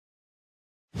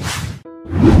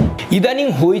ইদানিং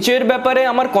হইচইয়ের ব্যাপারে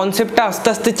আমার কনসেপ্টটা আস্তে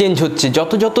আস্তে চেঞ্জ হচ্ছে।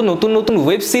 যত যত নতুন নতুন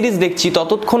ওয়েব সিরিজ দেখছি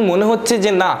ততক্ষণ মনে হচ্ছে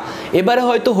যে না, এবারে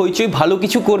হয়তো হইচই ভালো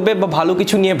কিছু করবে বা ভালো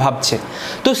কিছু নিয়ে ভাবছে।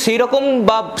 তো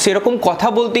সেরকম কথা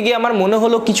বলতে গিয়ে আমার মনে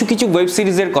হলো কিছু কিছু ওয়েব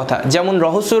সিরিজের কথা, যেমন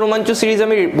রহস্য রোমাঞ্চ সিরিজ।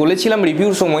 আমি বলেছিলাম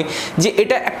রিভিউর সময় যে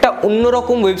এটা একটা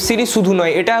অন্যরকম ওয়েব সিরিজ, শুধু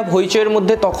নয় এটা হইচইয়ের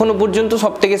মধ্যে তখনও পর্যন্ত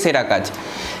সবথেকে সেরা কাজ।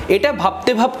 এটা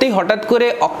ভাবতে ভাবতেই হঠাৎ করে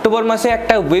অক্টোবর মাসে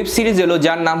একটা ওয়েব সিরিজ এলো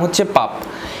যার নাম হচ্ছে পাপ।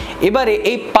 এবারে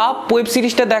এই পাপ ওয়েব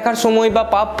সিরিজটা দেখার সময় বা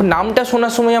পাপ নামটা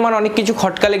শোনার সময় আমার অনেক কিছু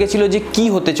খটকা লেগেছিল যে কি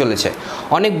হতে চলেছে।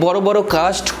 অনেক বড় বড়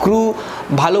কাস্ট ক্রু,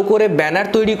 ভালো করে ব্যানার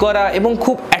তৈরি করা এবং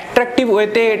খুব অ্যাট্রাকটিভ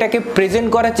ওয়েতে এটাকে প্রেজেন্ট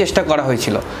করার চেষ্টা করা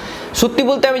হয়েছিল। সত্যি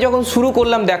বলতে আমি যখন শুরু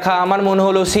করলাম দেখা, আমার মনে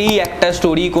হলো সেই একটা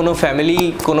স্টোরি,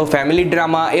 কোনো ফ্যামিলি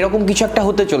ড্রামা এরকম কিছু একটা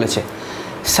হতে চলেছে।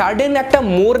 সাডেন একটা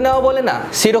মোড় নেওয়া বলে না,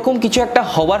 সেরকম কিছু একটা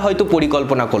হওয়ার হয়তো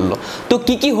পরিকল্পনা করলো। তো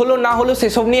কি হলো না হলো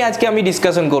সেসব নিয়ে আজকে আমি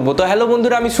ডিসকাশন করব। তো হ্যালো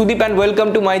বন্ধুরা, আমি Sudip and welcome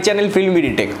to my channel filmi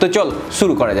retake. তো চল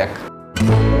শুরু করা যাক।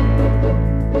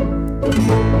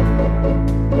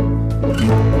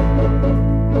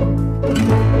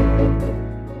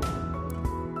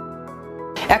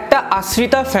 একটা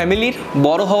আশ্রিতা ফ্যামিলির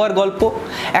বড় হওয়ার গল্প।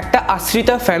 একটা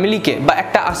আশ্রিতা ফ্যামিলিকে বা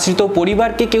একটা আশ্রিত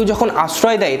পরিবারকে কেউ যখন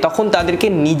আশ্রয় দেয় তখন তাদেরকে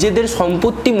নিজেদের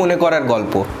সম্পত্তি মনে করার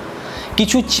গল্প।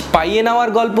 কিছু পাইয়ে নেওয়ার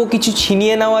গল্প, কিছু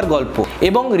ছিনিয়ে নেওয়ার গল্প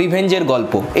এবং রিভেঞ্জের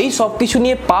গল্প। এই সব কিছু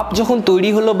নিয়ে পাপ যখন তৈরি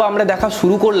হলো বা আমরা দেখা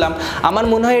শুরু করলাম, আমার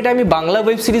মনে হয় এটা আমি বাংলা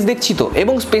ওয়েব সিরিজ দেখছি তো,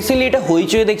 এবং স্পেশালি এটা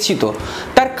হইচয়ে দেখছি তো।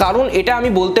 তার কারণ এটা আমি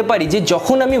বলতে পারি যে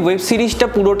যখন আমি ওয়েব সিরিজটা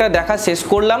পুরোটা দেখা শেষ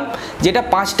করলাম, যেটা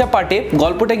 5টা পার্টে,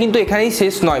 গল্পটা কিন্তু এখানেই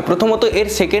শেষ নয়। প্রথমত এর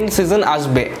সেকেন্ড সিজন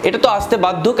আসবে, এটা তো আসতে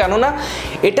বাধ্য, কেননা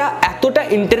এটা এতটা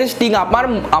ইন্টারেস্টিং।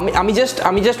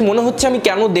 আমি জাস্ট মনে হচ্ছে আমি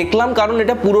কেন দেখলাম, কারণ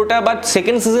এটা পুরোটা বা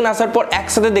সেকেন্ড সিজন আসার পর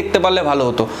একসাথে দেখতে পারলে ভালো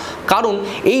হতো। কারণ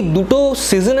এই দুটো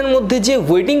সিজনের মধ্যে যে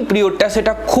ওয়েটিং পিরিয়ডটা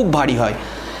সেটা খুব ভারী হয়।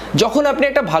 যখন আপনি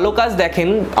একটা ভালো কাজ দেখেন,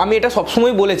 আমি এটা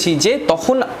সবসময় বলেছি যে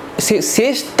তখন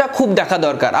শেষটা খুব দেখা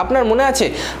দরকার। আপনার মনে আছে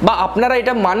বা আপনারা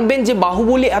এটা মানবেন যে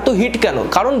বাহুবলী এত হিট কেন?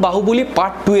 কারণ বাহুবলী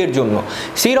পার্ট 2 এর জন্য।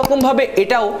 সেই রকমভাবে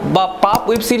এটাও বা পাপ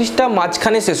ওয়েব সিরিজটা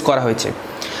মাঝখানে শেষ করা হয়েছে।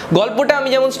 গল্পটা আমি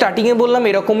যেমন স্টার্টিংয়ে বললাম,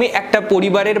 এরকমই একটা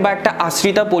পরিবারের বা একটা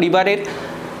আশ্রিতা পরিবারের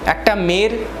একটা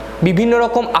মেয়ের বিভিন্ন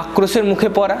রকম আক্রোশের মুখে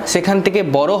পড়া, সেখান থেকে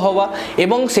বড় হওয়া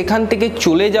এবং সেখান থেকে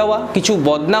চলে যাওয়া, কিছু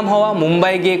বদনাম হওয়া,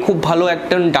 মুম্বাই গিয়ে খুব ভালো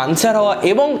একজন ডান্সার হওয়া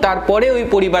এবং তারপরে ওই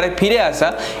পরিবারে ফিরে আসা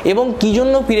এবং কী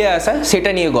জন্য ফিরে আসা সেটা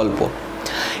নিয়ে গল্প।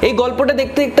 এই গল্পটা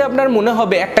দেখতে দেখতে আপনার মনে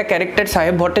হবে একটা ক্যারেক্টার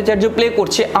সাহেব ভট্টাচার্য প্লে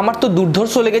করছে। আমার তো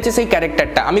দুর্ধর্ষ লেগেছে সেই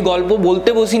ক্যারেক্টারটা। আমি গল্প বলতে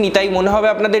বসিনি, তাই মনে হবে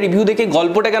আপনাদের রিভিউ দেখে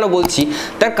গল্পটা কেন বলছি,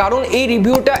 তার কারণ এই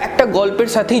রিভিউটা একটা গল্পের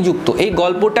সাথেই যুক্ত। এই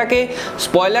গল্পটাকে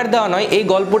স্পয়লার দেওয়া নয়, এই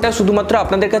গল্পটা শুধুমাত্র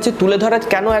আপনাদের কাছে তুলে ধরা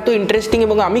কেন এত ইন্টারেস্টিং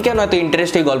এবং আমি কেন এত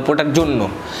ইন্টারেস্ট এই গল্পটার জন্য।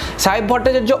 সাহেব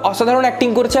ভট্টাচার্য অসাধারণ অ্যাক্টিং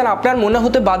করেছে, আর আপনার মনে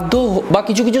হতে বাধ্য বা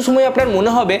কিছু কিছু সময় আপনার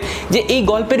মনে হবে যে এই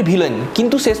গল্পের ভিলেন,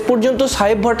 কিন্তু শেষ পর্যন্ত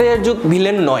সাহেব ভট্টাচার্য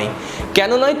ভিলেন নয়।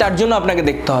 কেন নয় তার জন্য আপনাকে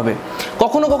দেখতে হবে।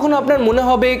 কখনো কখনো আপনার মনে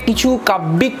হবে কিছু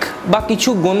কাব্যিক বা কিছু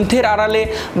গ্রন্থের আড়ালে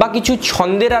বা কিছু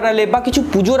ছন্দের আড়ালে বা কিছু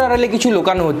পুজোর আড়ালে কিছু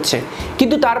লুকানো হচ্ছে,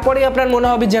 কিন্তু তারপরে আপনার মনে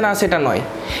হবে যে না, সেটা নয়।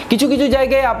 কিছু কিছু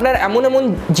জায়গায় আপনার এমন এমন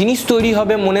জিনিস তৈরি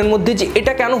হবে মনের মধ্যে যে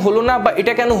এটা কেন হলো না বা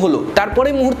এটা কেন হলো, তারপরে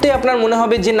মুহূর্তে আপনার মনে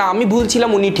হবে যে না, আমি ভুল ছিলাম,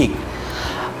 উনি ঠিক।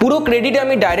 পুরো ক্রেডিট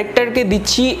আমি ডাইরেক্টরকে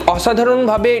দিচ্ছি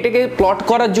অসাধারণভাবে এটাকে প্লট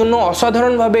করার জন্য,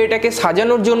 অসাধারণভাবে এটাকে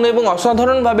সাজানোর জন্য এবং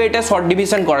অসাধারণভাবে এটা শর্ট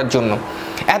ডিভিশন করার জন্য।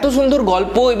 এত সুন্দর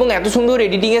গল্প এবং এত সুন্দর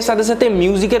এডিটিংয়ের সাথে সাথে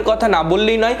মিউজিকের কথা না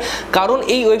বললেই নয়, কারণ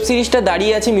এই ওয়েব সিরিজটা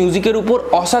দাঁড়িয়ে আছে মিউজিকের উপর।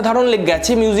 অসাধারণ লেগে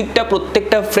গেছে মিউজিকটা,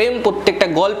 প্রত্যেকটা ফ্রেম, প্রত্যেকটা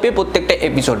গল্পে, প্রত্যেকটা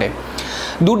এপিসোডে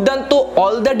দুর্দান্ত।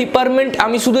 অল দ্য ডিপার্টমেন্ট,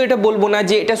 আমি শুধু এটা বলবো না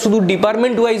যে এটা শুধু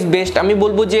ডিপার্টমেন্ট ওয়াইজ বেস্ট, আমি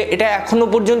বলবো যে এটা এখনো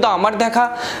পর্যন্ত আমার দেখা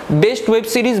বেস্ট ওয়েব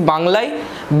সিরিজ বাংলায়,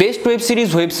 বেস্ট ওয়েব সিরিজ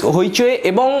হইচয়ে,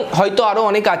 এবং হয়তো আরও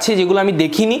অনেক আছে যেগুলো আমি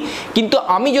দেখিনি, কিন্তু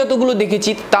আমি যতগুলো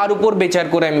দেখেছি তার উপর বিচার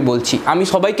করে আমি বলছি। আমি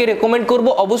সবাইকে রেকমেন্ড করব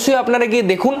অবশ্যই আপনারা গিয়ে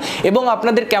দেখুন এবং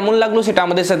আপনাদের কেমন লাগলো সেটা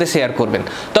আমাদের সাথে শেয়ার করবেন।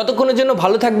 ততক্ষণের জন্য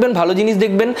ভালো থাকবেন, ভালো জিনিস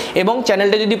দেখবেন, এবং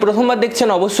চ্যানেলটা যদি প্রথমবার দেখছেন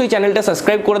অবশ্যই চ্যানেলটা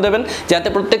সাবস্ক্রাইব করে দেবেন যাতে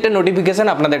প্রত্যেকটা নোটিফিকেশান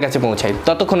আপনাদের কাছে পৌঁছায়।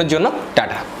 ততক্ষণের জন্য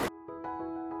টাটা।